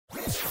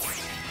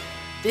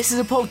This is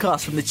a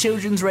podcast from the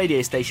children's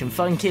radio station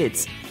Fun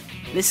Kids.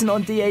 Listen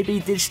on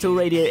DAB digital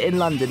radio in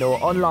London or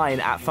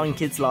online at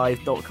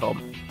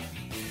funkidslive.com.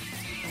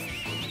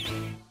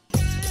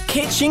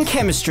 Kitchen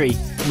Chemistry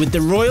with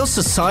the Royal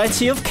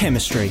Society of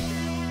Chemistry.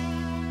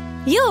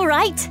 You're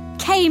right,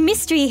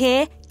 K-Mistry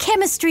here,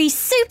 chemistry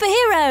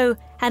superhero.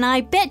 And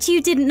I bet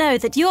you didn't know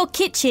that your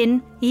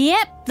kitchen,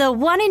 yep, the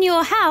one in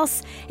your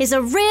house, is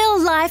a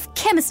real-life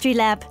chemistry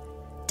lab.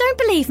 Don't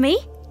believe me?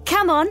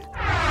 Come on.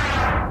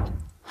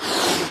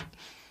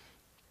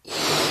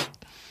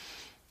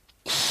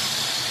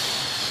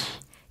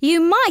 You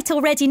might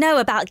already know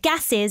about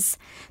gases.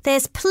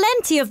 There's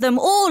plenty of them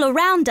all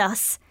around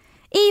us.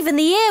 Even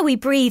the air we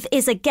breathe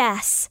is a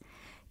gas.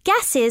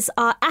 Gases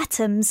are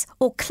atoms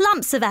or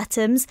clumps of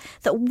atoms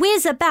that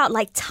whiz about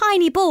like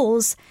tiny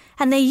balls,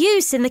 and they're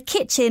used in the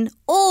kitchen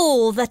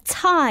all the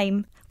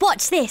time.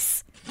 Watch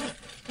this.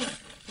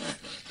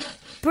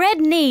 Bread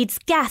needs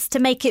gas to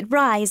make it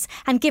rise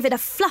and give it a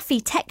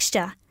fluffy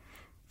texture.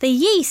 The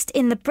yeast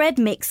in the bread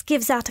mix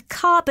gives out a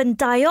carbon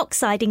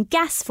dioxide in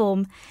gas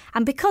form,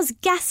 and because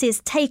gases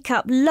take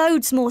up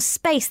loads more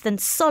space than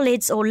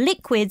solids or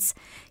liquids,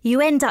 you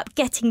end up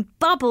getting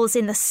bubbles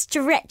in the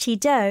stretchy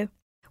dough.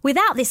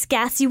 Without this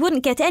gas, you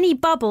wouldn't get any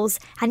bubbles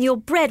and your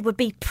bread would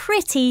be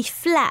pretty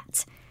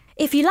flat.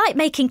 If you like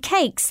making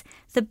cakes,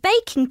 the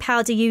baking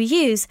powder you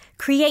use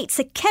creates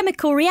a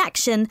chemical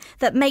reaction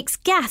that makes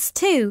gas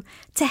too,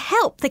 to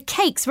help the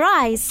cakes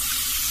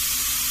rise.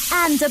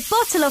 And a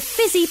bottle of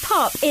fizzy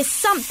pop is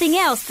something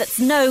else that's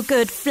no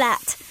good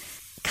flat.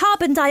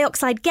 Carbon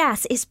dioxide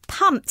gas is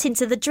pumped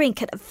into the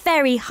drink at a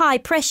very high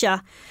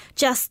pressure.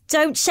 Just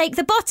don't shake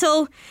the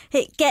bottle.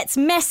 It gets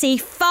messy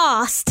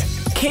fast.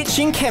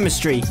 Kitchen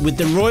Chemistry with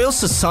the Royal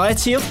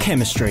Society of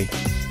Chemistry.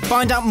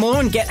 Find out more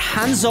and get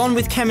hands-on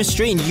with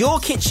chemistry in your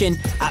kitchen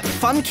at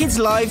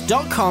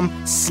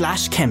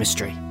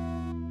funkidslive.com/chemistry.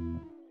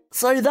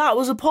 So that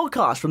was a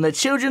podcast from the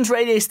children's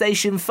radio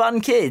station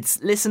Fun Kids.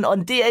 Listen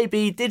on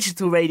DAB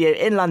digital radio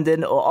in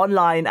London or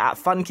online at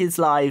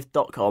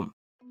funkidslive.com.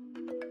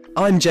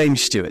 I'm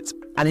James Stewart,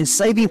 and in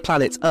Saving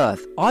Planet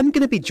Earth, I'm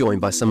going to be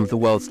joined by some of the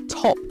world's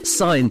top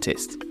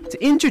scientists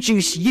to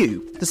introduce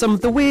you to some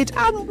of the weird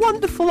and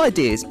wonderful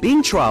ideas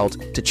being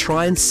trialled to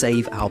try and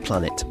save our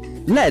planet.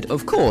 Led,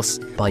 of course,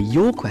 by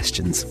your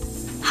questions.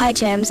 Hi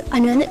James, I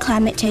know that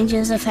climate change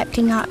is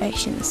affecting our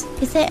oceans.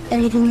 Is there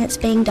anything that's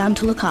being done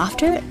to look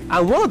after it?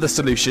 And one of the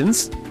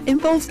solutions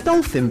involves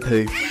dolphin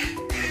poo.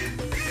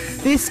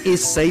 This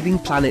is Saving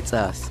Planet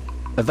Earth,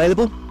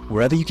 available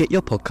wherever you get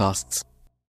your podcasts.